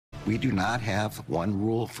We do not have one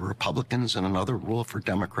rule for Republicans and another rule for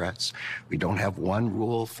Democrats. We don't have one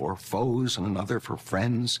rule for foes and another for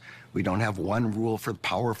friends. We don't have one rule for the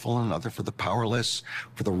powerful and another for the powerless,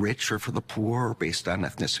 for the rich or for the poor, based on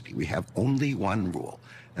ethnicity. We have only one rule.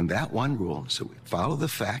 And that one rule is that we follow the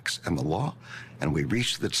facts and the law, and we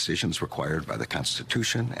reach the decisions required by the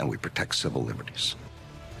Constitution, and we protect civil liberties.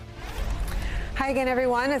 Hi again,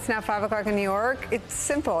 everyone. It's now 5 o'clock in New York. It's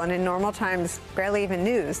simple, and in normal times, barely even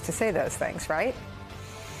news to say those things, right?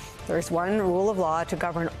 There's one rule of law to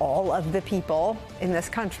govern all of the people in this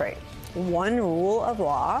country. One rule of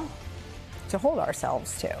law to hold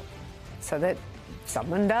ourselves to, so that if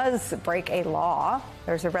someone does break a law,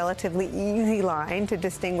 there's a relatively easy line to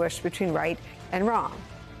distinguish between right and wrong.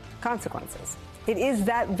 Consequences. It is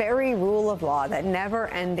that very rule of law, that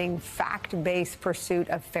never-ending fact-based pursuit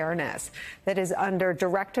of fairness, that is under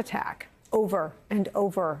direct attack over and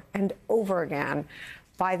over and over again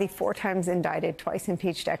by the 4 times indicted, twice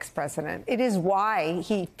impeached ex-president. It is why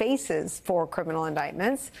he faces 4 criminal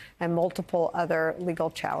indictments and multiple other legal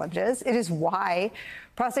challenges. It is why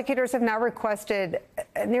prosecutors have now requested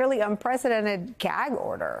a nearly unprecedented gag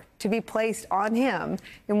order to be placed on him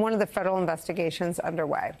in one of the federal investigations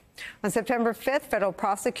underway. On September 5th, federal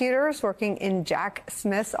prosecutors working in Jack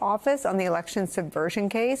Smith's office on the election subversion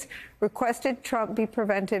case requested Trump be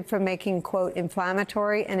prevented from making, quote,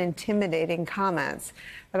 inflammatory and intimidating comments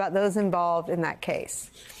about those involved in that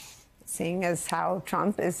case. Seeing as how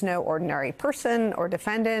Trump is no ordinary person or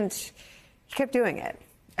defendant, he kept doing it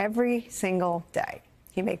every single day.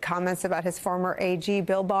 He made comments about his former AG,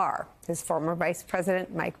 Bill Barr, his former Vice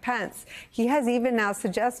President, Mike Pence. He has even now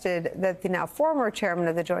suggested that the now former chairman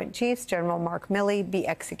of the Joint Chiefs, General Mark Milley, be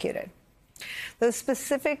executed. Those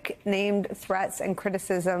specific named threats and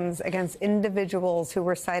criticisms against individuals who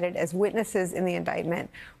were cited as witnesses in the indictment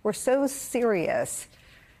were so serious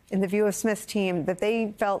in the view of Smith's team that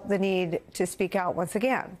they felt the need to speak out once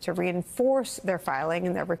again, to reinforce their filing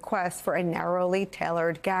and their request for a narrowly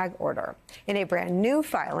tailored gag order. In a brand new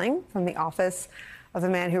filing from the office of a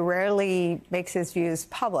man who rarely makes his views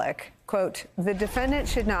public, quote, the defendant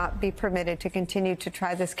should not be permitted to continue to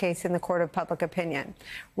try this case in the court of public opinion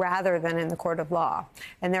rather than in the court of law,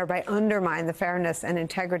 and thereby undermine the fairness and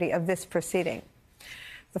integrity of this proceeding.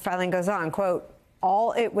 The filing goes on, quote,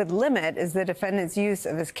 all it would limit is the defendant's use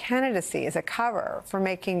of his candidacy as a cover for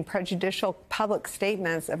making prejudicial public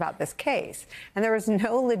statements about this case. And there was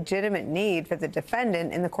no legitimate need for the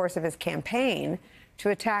defendant in the course of his campaign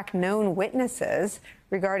to attack known witnesses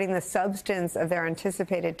regarding the substance of their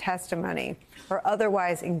anticipated testimony or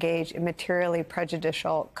otherwise engage in materially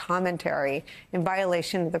prejudicial commentary in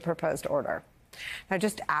violation of the proposed order. Now,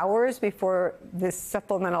 just hours before this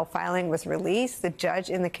supplemental filing was released, the judge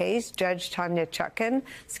in the case, Judge Tanya Chutkan,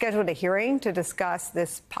 scheduled a hearing to discuss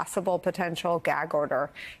this possible potential gag order.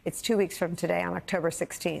 It's 2 weeks from today on October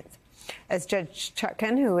 16th. As Judge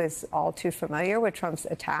Chutkan, who is all too familiar with Trump's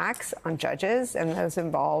attacks on judges and those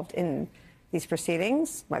involved in these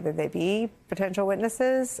proceedings, whether they be potential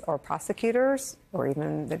witnesses or prosecutors or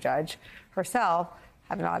even the judge herself,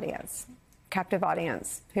 have an audience. Captive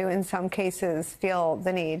audience who in some cases feel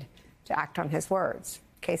the need to act on his words.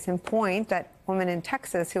 Case in point, that woman in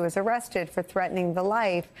Texas who was arrested for threatening the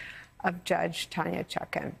life of Judge Tanya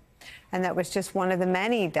Chutkan. And that was just one of the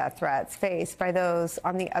many death threats faced by those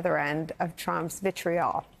on the other end of Trump's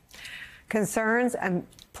vitriol. Concerns and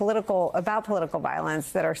political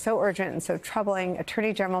violence that are so urgent and so troubling,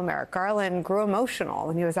 Attorney General Merrick Garland grew emotional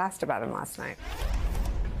when he was asked about him last night.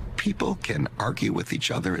 People can argue with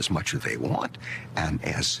each other as much as they want and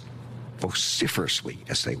as vociferously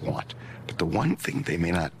as they want. But the one thing they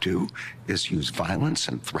may not do is use violence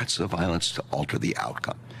and threats of violence to alter the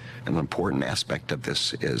outcome. An important aspect of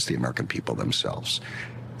this is the American people themselves.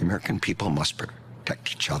 The American people must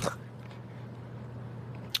protect each other.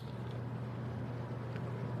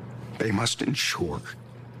 They must ensure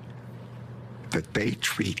that they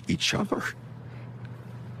treat each other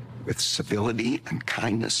with civility and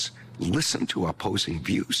kindness, listen to opposing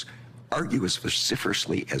views, argue as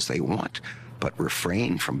vociferously as they want, but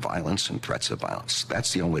refrain from violence and threats of violence.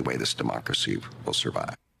 That's the only way this democracy will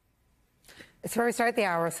survive. It's where we start the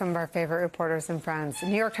hour with some of our favorite reporters and friends.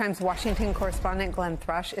 New York Times Washington correspondent Glenn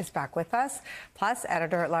Thrush is back with us. Plus,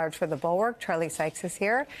 editor-at-large for the Bulwark, Charlie Sykes, is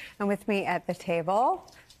here. And with me at the table,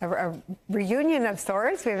 a reunion of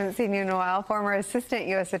sorts. We haven't seen you in a while. Former Assistant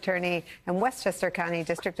U.S. Attorney and Westchester County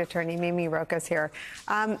District Attorney Mimi Rocah is here.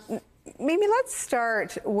 Mimi, let's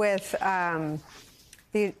start with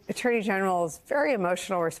the Attorney General's very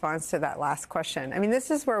emotional response to that last question. I mean,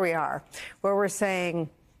 this is where we are, where we're saying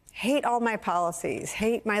hate all my policies,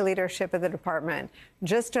 hate my leadership of the department,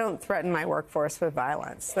 just don't threaten my workforce with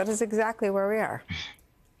violence. That is exactly where we are.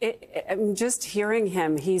 Just hearing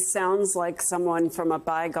him, he sounds like someone from a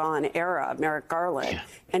bygone era, Merrick Garland,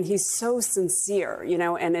 and he's so sincere, you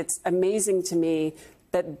know, and it's amazing to me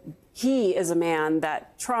that he is a man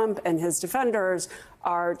that Trump and his defenders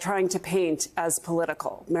are trying to paint as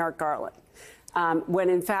political, Merrick Garland, when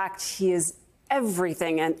in fact he is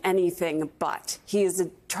everything and anything but. He is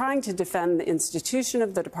trying to defend the institution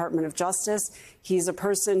of the Department of Justice. He's a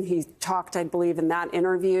person, he talked, I believe, in that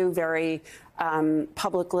interview very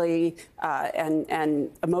publicly and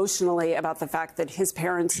emotionally about the fact that his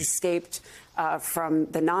parents escaped from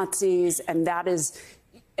the Nazis, and that is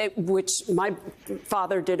which my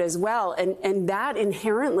father did as well. And that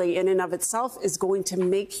inherently, in and of itself, is going to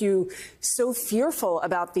make you so fearful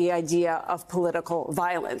about the idea of political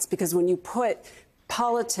violence. Because when you put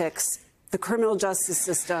politics, the criminal justice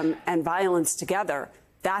system, and violence together,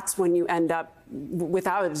 that's when you end up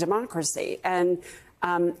without a democracy. And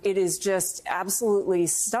it is just absolutely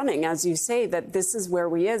stunning, as you say, that this is where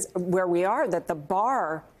we are, that the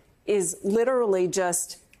bar is literally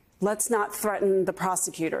just, let's not threaten the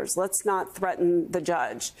prosecutors. Let's not threaten the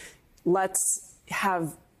judge. Let's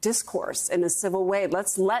have discourse in a civil way.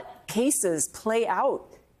 Let's let cases play out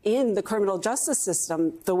in the criminal justice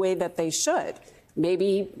system the way that they should.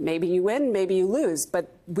 Maybe you win, maybe you lose.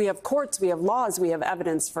 But we have courts, we have laws, we have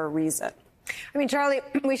evidence for a reason. I mean, Charlie,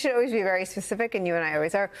 we should always be very specific, and you and I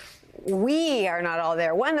always are. We are not all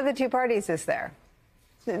there. One of the two parties is there.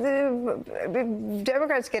 The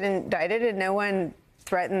Democrats get indicted and no one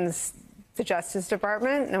threatens the Justice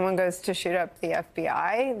Department. No one goes to shoot up the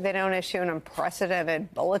FBI. They don't issue an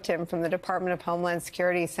unprecedented bulletin from the Department of Homeland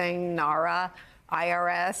Security saying NARA,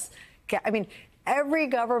 IRS. I mean, every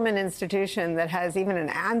government institution that has even an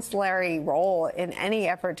ancillary role in any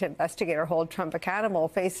effort to investigate or hold Trump accountable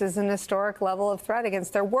faces an historic level of threat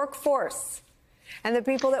against their workforce. And the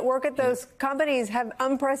people that work at those companies have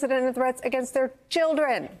unprecedented threats against their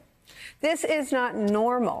children. This is not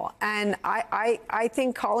normal. And I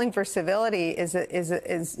think calling for civility is,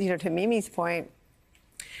 you know, to Mimi's point,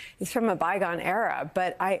 is from a bygone era.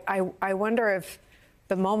 But I wonder if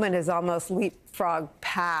the moment is almost leapfrog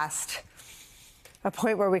past a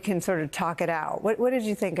point where we can sort of talk it out. What did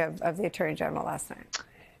you think of the Attorney General last night?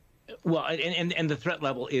 Well, and the threat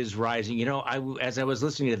level is rising. You know, as I was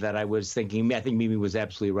listening to that, I was thinking, I think Mimi was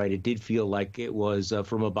absolutely right. It did feel like it was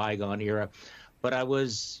from a bygone era. But I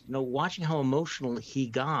was, you know, watching how emotional he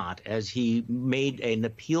got as he made an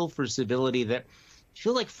appeal for civility that I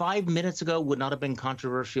feel like 5 minutes ago would not have been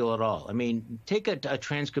controversial at all. I mean, take a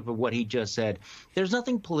transcript of what he just said. There's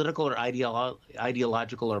nothing political or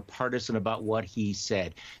ideological or partisan about what he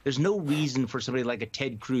said. There's no reason for somebody like a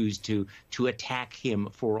Ted Cruz to attack him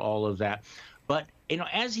for all of that. But, you know,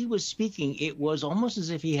 as he was speaking, it was almost as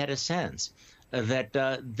if he had a sense that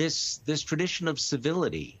this tradition of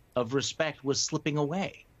civility, of respect, was slipping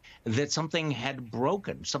away, that something had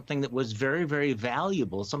broken, something that was very, very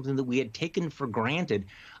valuable, something that we had taken for granted,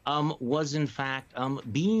 was in fact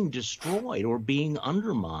being destroyed or being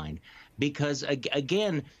undermined. Because,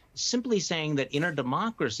 again, simply saying that in our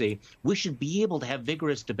democracy, we should be able to have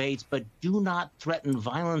vigorous debates, but do not threaten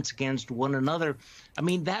violence against one another. I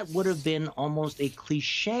mean, that would have been almost a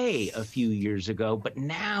cliche a few years ago, but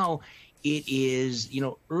now it is, you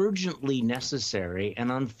know, urgently necessary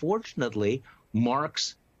and unfortunately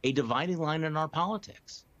marks a dividing line in our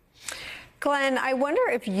politics. Glenn, I wonder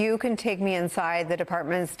if you can take me inside the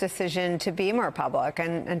department's decision to be more public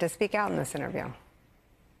and to speak out in this interview.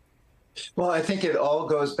 Well, I think it all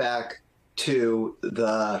goes back to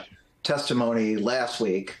the testimony last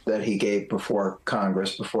week that he gave before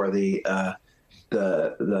Congress, before the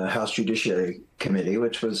House Judiciary Committee,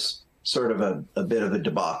 which was sort of a bit of a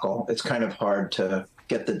debacle. It's kind of hard to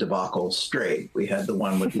get the debacle straight. We had the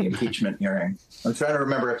one with the impeachment hearing. I'm trying to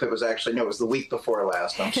remember if it was actually, no, it was the week before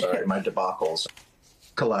last. I'm sorry, my debacles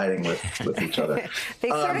colliding with each other. They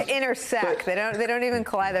sort of intersect. They don't even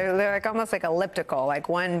collide. They're like almost like elliptical. Like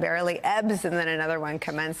one barely ebbs and then another one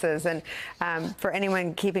commences. And for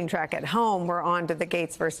anyone keeping track at home, we're on to the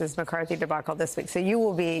Gates versus McCarthy debacle this week. So you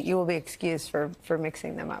will be excused for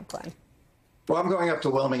mixing them up, Glenn. Well, I'm going up to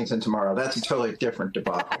Wilmington tomorrow. That's a totally different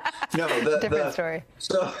debacle. No, different story.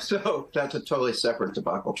 So that's a totally separate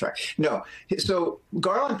debacle track. No, so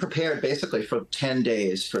Garland prepared basically for 10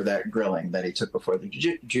 days for that grilling that he took before the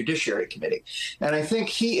Judiciary Committee. And I think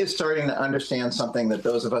he is starting to understand something that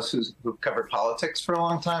those of us who've covered politics for a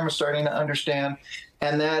long time are starting to understand.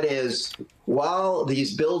 And that is, while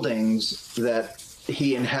these buildings that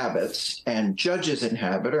he inhabits and judges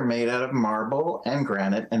inhabit are made out of marble and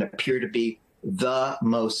granite and appear to be the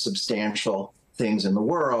most substantial things in the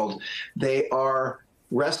world. They are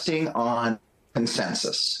resting on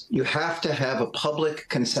consensus. You have to have a public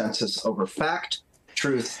consensus over fact,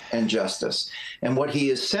 truth, and justice. And what he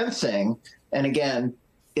is sensing, and again,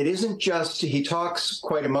 it isn't just, he talks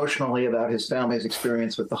quite emotionally about his family's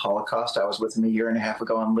experience with the Holocaust. I was with him a year and a half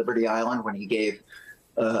ago on Liberty Island when he gave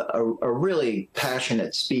a really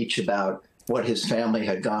passionate speech about what his family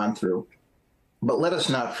had gone through. But let us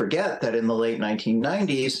not forget that in the late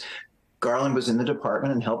 1990s, Garland was in the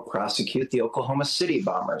department and helped prosecute the Oklahoma City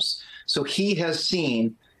bombers. So he has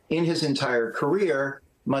seen in his entire career,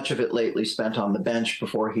 much of it lately spent on the bench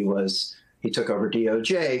before he took over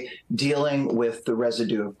DOJ, dealing with the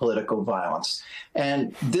residue of political violence.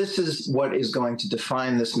 And this is what is going to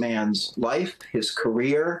define this man's life, his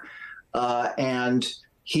career, and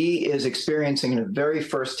he is experiencing in a very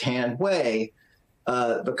firsthand way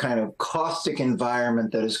the kind of caustic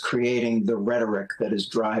environment that is creating the rhetoric that is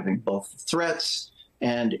driving both threats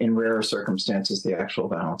and, in rarer circumstances, the actual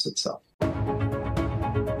violence itself.